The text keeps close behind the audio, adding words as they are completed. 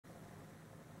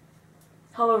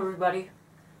Hello everybody.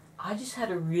 I just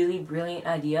had a really brilliant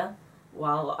idea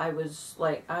while I was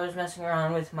messing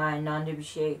around with my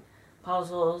non-WCA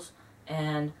puzzles,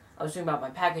 and I was thinking about my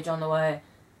package on the way,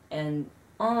 and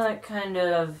all that kind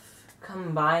of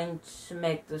combined to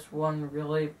make this one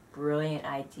really brilliant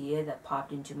idea that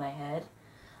popped into my head.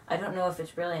 I don't know if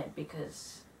it's brilliant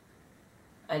because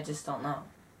I just don't know.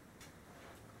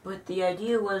 But the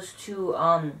idea was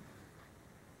to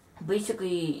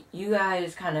basically, you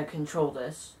guys kind of control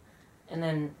this, and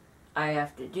then I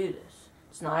have to do this.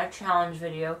 It's not a challenge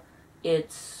video.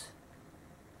 It's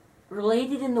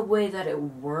related in the way that it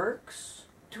works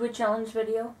to a challenge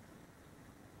video.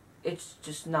 It's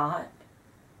just not.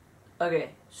 Okay,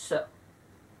 so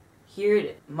here it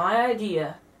is. My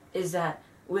idea is that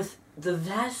with the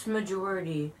vast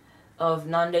majority of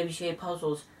non-WCA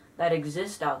puzzles that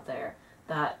exist out there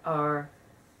that are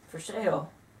for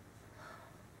sale,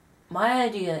 my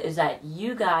idea is that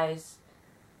you guys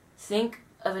think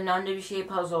of a non-WCA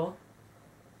puzzle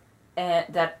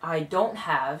that I don't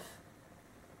have,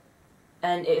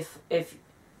 and if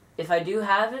I do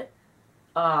have it,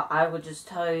 I would just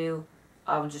tell you,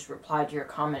 I would just reply to your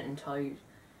comment and tell you,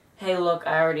 hey look,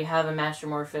 I already have a Master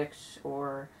Morphix,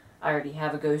 or I already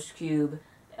have a Ghost Cube,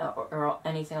 or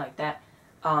anything like that.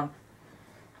 I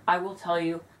will tell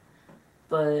you,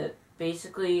 but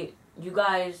basically, you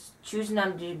guys choose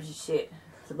non-WCA.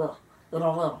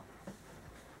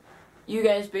 You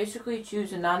guys basically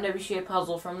choose a non-WCA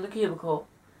puzzle from the cubicle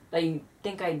that you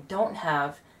think I don't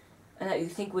have, and that you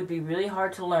think would be really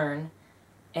hard to learn.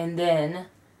 And then,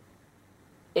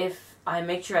 if I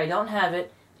make sure I don't have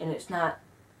it, and it's not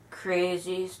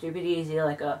crazy, stupid easy,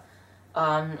 like a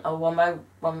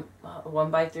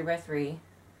 1x3x3,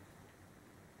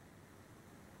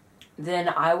 then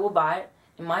I will buy it.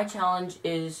 And my challenge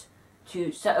is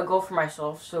to set a goal for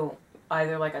myself, so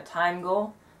either like a time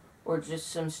goal or just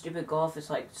some stupid goal. If it's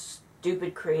like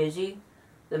stupid crazy,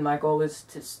 then my goal is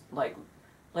to like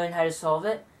learn how to solve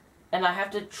it, and I have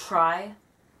to try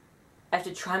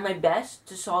my best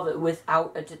to solve it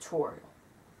without a tutorial.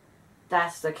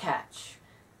 That's the catch.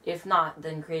 If not,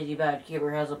 then Crazy Bad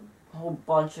Cuber has a whole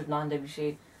bunch of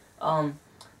non-WCA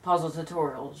puzzle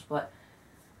tutorials, but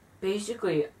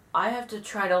basically I have to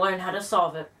try to learn how to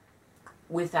solve it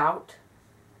without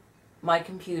my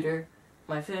computer,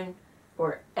 my phone,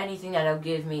 or anything that'll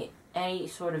give me any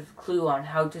sort of clue on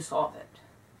how to solve it.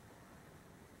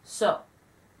 So,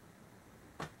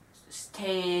 just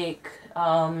take,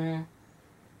 I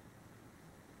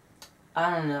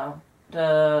don't know,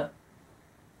 I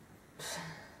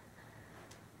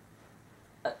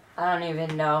don't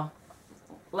even know.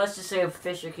 Let's just say a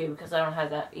Fisher Cube, because I don't have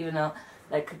that, even though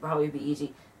that could probably be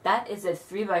easy. That is a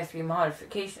 3x3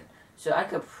 modification, so I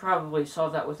could probably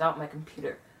solve that without my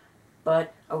computer.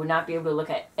 But I would not be able to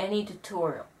look at any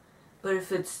tutorial. But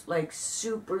if it's like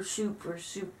super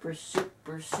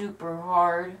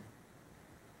hard,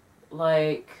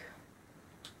 like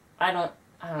I don't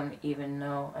even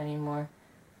know anymore.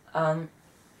 Like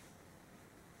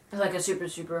a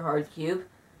super hard cube,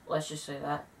 let's just say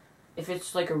that. If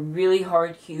it's like a really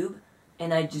hard cube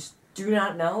and I just do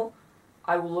not know,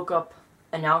 I will look up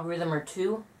an algorithm or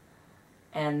two,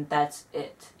 and that's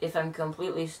it. If I'm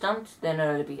completely stumped, then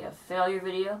it'll be a failure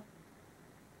video,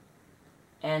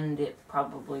 and it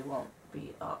probably won't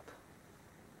be up.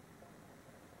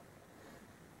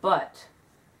 But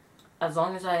as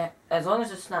long as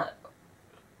it's not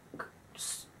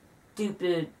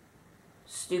stupid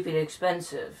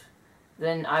expensive,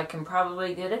 then I can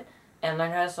probably get it and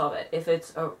learn how to solve it. If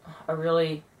it's a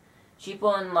really cheap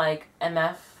one like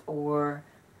MF, or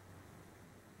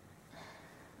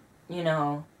you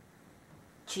know,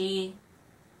 Chi,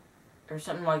 or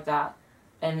something like that,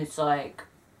 and it's like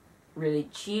really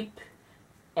cheap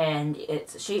and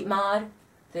it's a shape mod,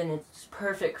 then it's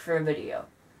perfect for a video.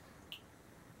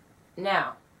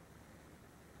 Now,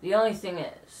 the only thing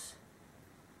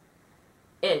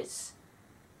is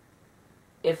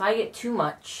if I get too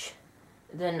much,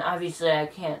 then obviously I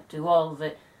can't do all of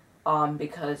it,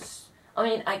 because I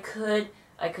mean I could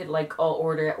like all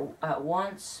order it at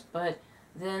once, but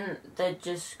then that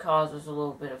just causes a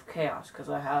little bit of chaos, because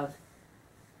I have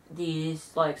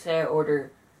these, like, say I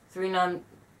order 3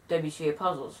 non-WCA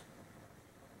puzzles.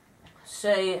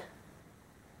 Say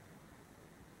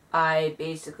I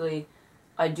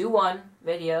do one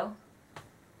video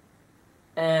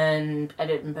and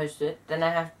edit and post it,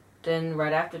 then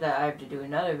right after that I have to do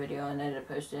another video and edit and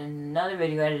post it, and another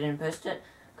video, edit and post it,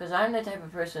 because I'm the type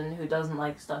of person who doesn't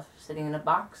like stuff sitting in a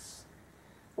box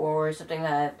or something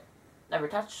that I've never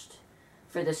touched,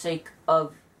 for the sake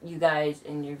of you guys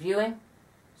and your viewing.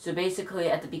 So basically,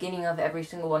 at the beginning of every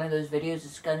single one of those videos,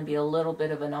 it's going to be a little bit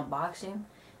of an unboxing.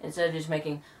 Instead of just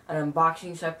making an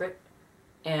unboxing separate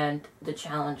and the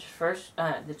challenge first,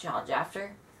 the challenge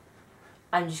after,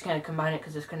 I'm just going to combine it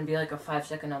because it's going to be like a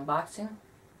 5-second unboxing.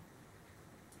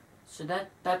 So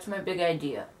that's my big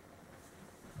idea.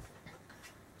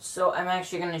 So I'm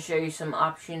actually going to show you some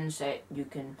options that you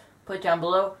can put down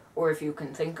below, or if you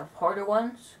can think of harder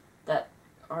ones that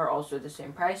are also the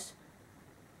same price.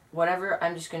 Whatever,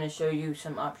 I'm just going to show you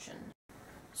some options.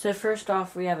 So first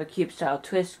off, we have a cube style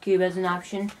twist cube as an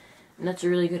option, and that's a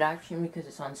really good option because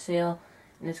it's on sale,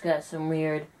 and it's got some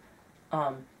weird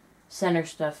center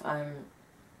stuff, I'm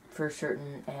for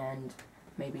certain, and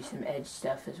maybe some edge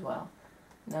stuff as well.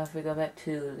 Now if we go back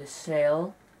to the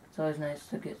sale, it's always nice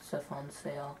to get stuff on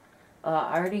sale.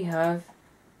 I already have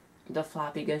the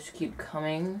floppy ghost cube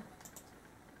coming,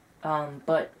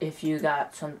 but if you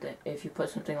got something, if you put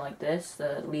something like this,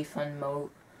 the Leafun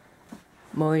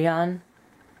Moyan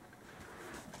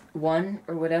 1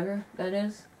 or whatever that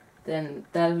is, then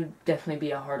that would definitely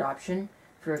be a hard option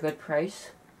for a good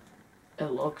price. It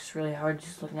looks really hard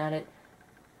just looking at it.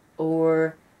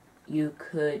 Or you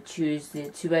could choose the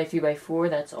 2x3x4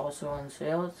 that's also on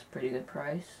sale. It's a pretty good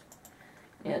price.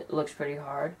 It looks pretty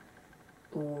hard.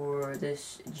 Or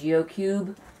this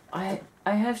GeoCube. I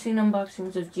have seen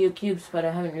unboxings of GeoCubes, but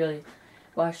I haven't really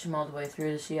watched them all the way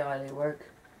through to see how they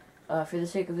work for the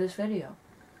sake of this video.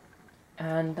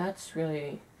 And that's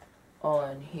really all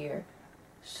in here.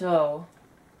 So,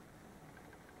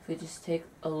 if we just take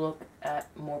a look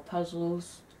at more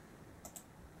puzzles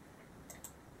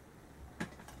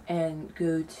and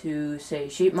go to, say,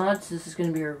 sheet mods, this is going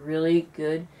to be a really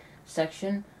good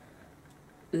section.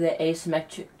 The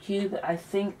asymmetric cube, I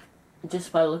think,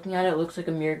 just by looking at it, it looks like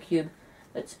a mirror cube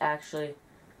that's actually,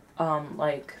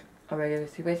 like a regular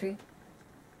 3x3.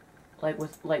 Like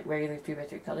with, like, regular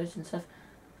 3x3 colors and stuff.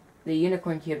 The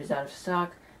unicorn cube is out of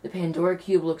stock. The Pandora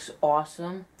cube looks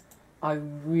awesome. I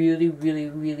really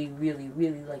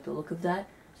like the look of that,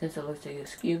 since it looks like a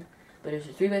cube, but it's a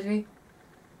 3x3.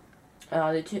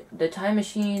 The time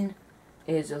machine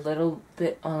is a little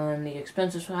bit on the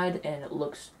expensive side, and it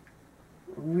looks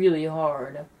really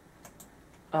hard,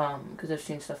 because I've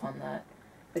seen stuff on that.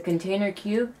 The container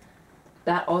cube,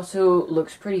 that also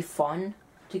looks pretty fun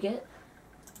to get,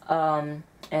 and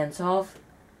solve.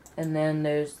 And then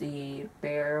there's the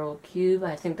barrel cube.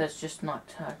 I think that's just an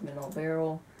octagonal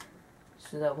barrel,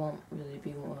 so that won't really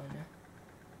be one.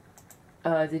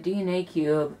 The DNA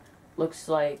cube looks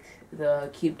like the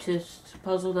cube twist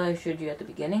puzzle that I showed you at the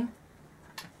beginning.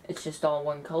 It's just all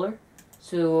one color,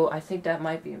 so I think that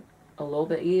might be a little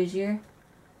bit easier.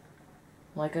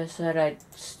 Like I said, I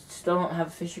still don't have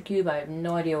a Fisher cube. I have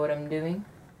no idea what I'm doing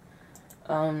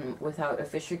without a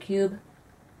Fisher cube.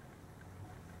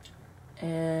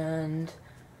 And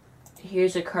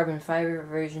here's a carbon fiber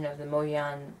version of the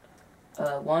Moyan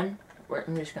 1.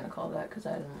 I'm just going to call that because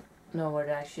I don't know what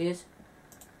it actually is.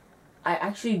 I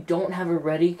actually don't have a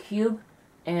ready cube,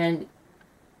 and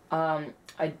I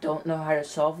don't know how to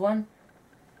solve one.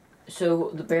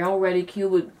 So the barrel ready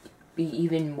cube would be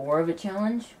even more of a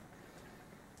challenge.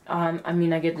 I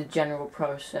mean, I get the general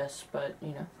process, but,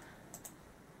 you know.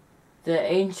 The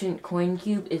ancient coin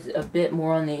cube is a bit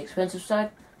more on the expensive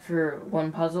side for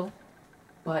one puzzle,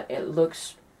 but it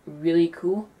looks really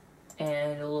cool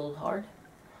and a little hard.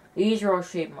 These are all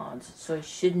shape mods, so I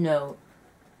should know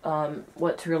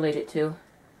what to relate it to.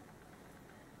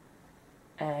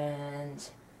 And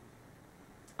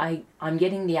I'm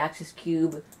getting the Axis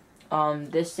cube.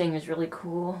 This thing is really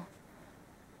cool.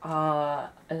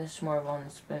 It's more on the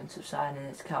expensive side, and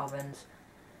it's Calvin's,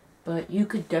 but you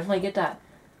could definitely get that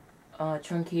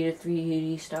truncated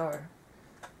 3D star.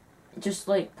 Just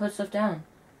like put stuff down.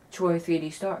 Troy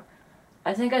 3D star.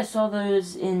 I think I saw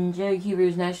those in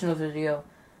GeoCuber's national video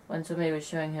when somebody was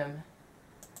showing him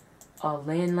a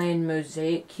landline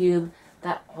mosaic cube.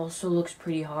 That also looks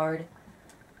pretty hard.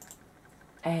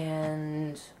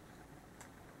 And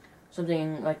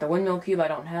something like the windmill cube I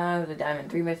don't have, the diamond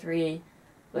 3x3,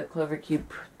 the clover cube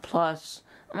plus.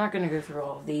 I'm not going to go through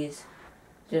all of these.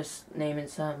 Just naming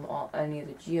some, any of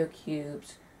the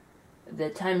GeoCubes. The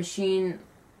time machine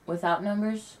without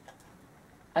numbers,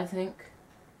 I think.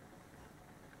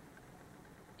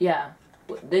 Yeah,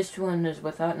 this one is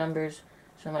without numbers,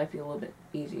 so it might be a little bit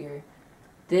easier.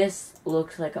 This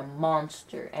looks like a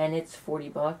monster, and it's 40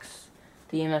 bucks.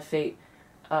 The MF8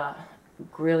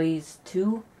 Grillies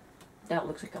 2, that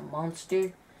looks like a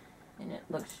monster, and it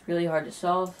looks really hard to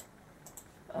solve,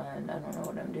 and I don't know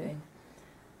what I'm doing.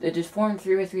 The deformed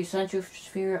 3x3 central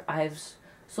sphere, I've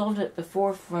solved it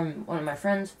before from one of my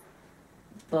friends,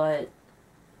 but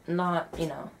not, you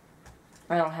know,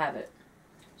 I don't have it.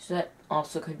 So that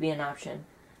also could be an option.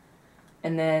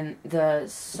 And then the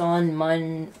Son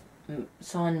Mum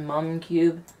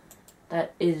cube,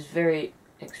 that is very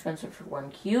expensive for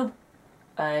one cube,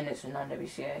 and it's a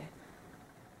non-WCA.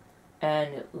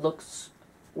 And it looks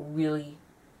really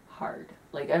hard.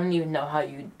 Like, I don't even know how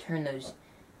you turn those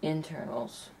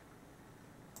internals.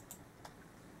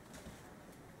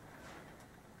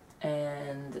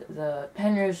 And the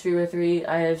Penrose 303,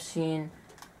 I have seen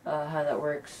how that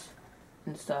works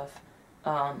and stuff.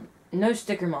 No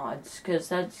sticker mods, because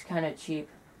that's kind of cheap.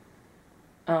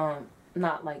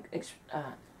 Not like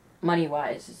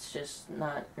money-wise, it's just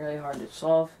not really hard to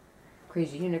solve.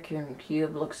 Crazy Unicorn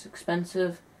Cube looks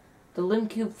expensive. The Limb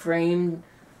Cube framed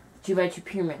 2x2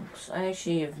 pyraminx. I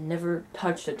actually have never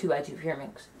touched a 2x2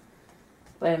 pyraminx,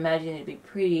 but I imagine it'd be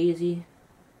pretty easy.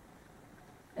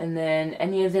 And then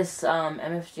any of this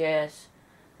MFJS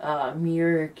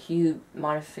mirror cube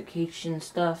modification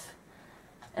stuff,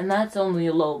 and that's only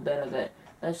a little bit of it.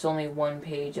 That's only one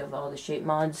page of all the shape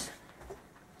mods.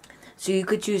 So you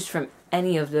could choose from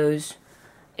any of those,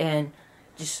 and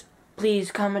just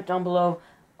please comment down below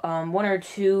one or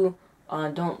two.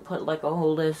 Don't put like a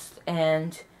whole list.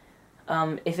 And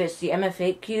if it's the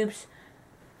MF8 cubes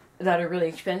that are really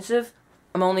expensive,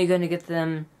 I'm only going to get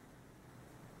them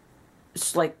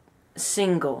like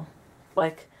single.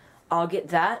 Like, I'll get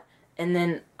that, and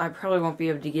then I probably won't be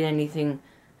able to get anything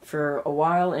for a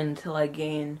while until I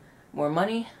gain more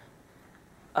money,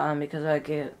 because I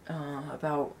get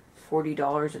about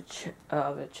 $40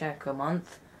 of a check a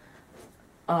month.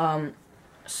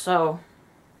 So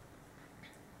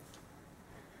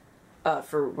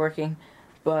for working,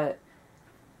 but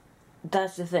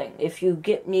that's the thing. If you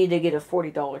get me to get a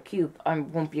 $40 cube, I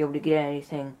won't be able to get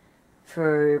anything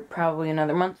for probably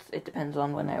another month. It depends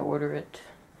on when I order it.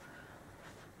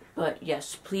 But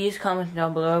yes, please comment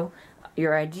down below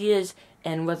your ideas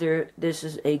and whether this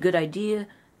is a good idea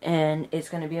and it's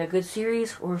going to be a good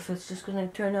series, or if it's just going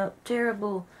to turn out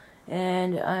terrible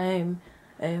and I'm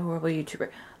a horrible YouTuber.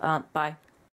 Bye.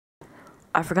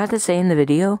 I forgot to say in the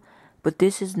video, but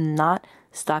this is not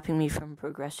stopping me from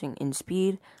progressing in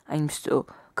speed. I'm still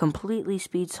completely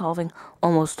speed solving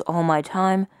almost all my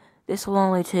time. This will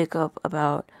only take up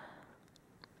about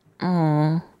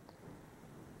a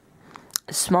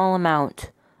small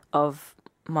amount of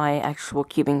my actual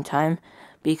cubing time,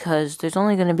 because there's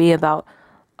only going to be about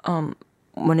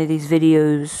one of these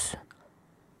videos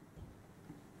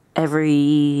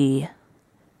every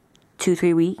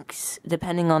 2-3 weeks,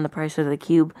 depending on the price of the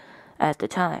cube at the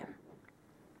time.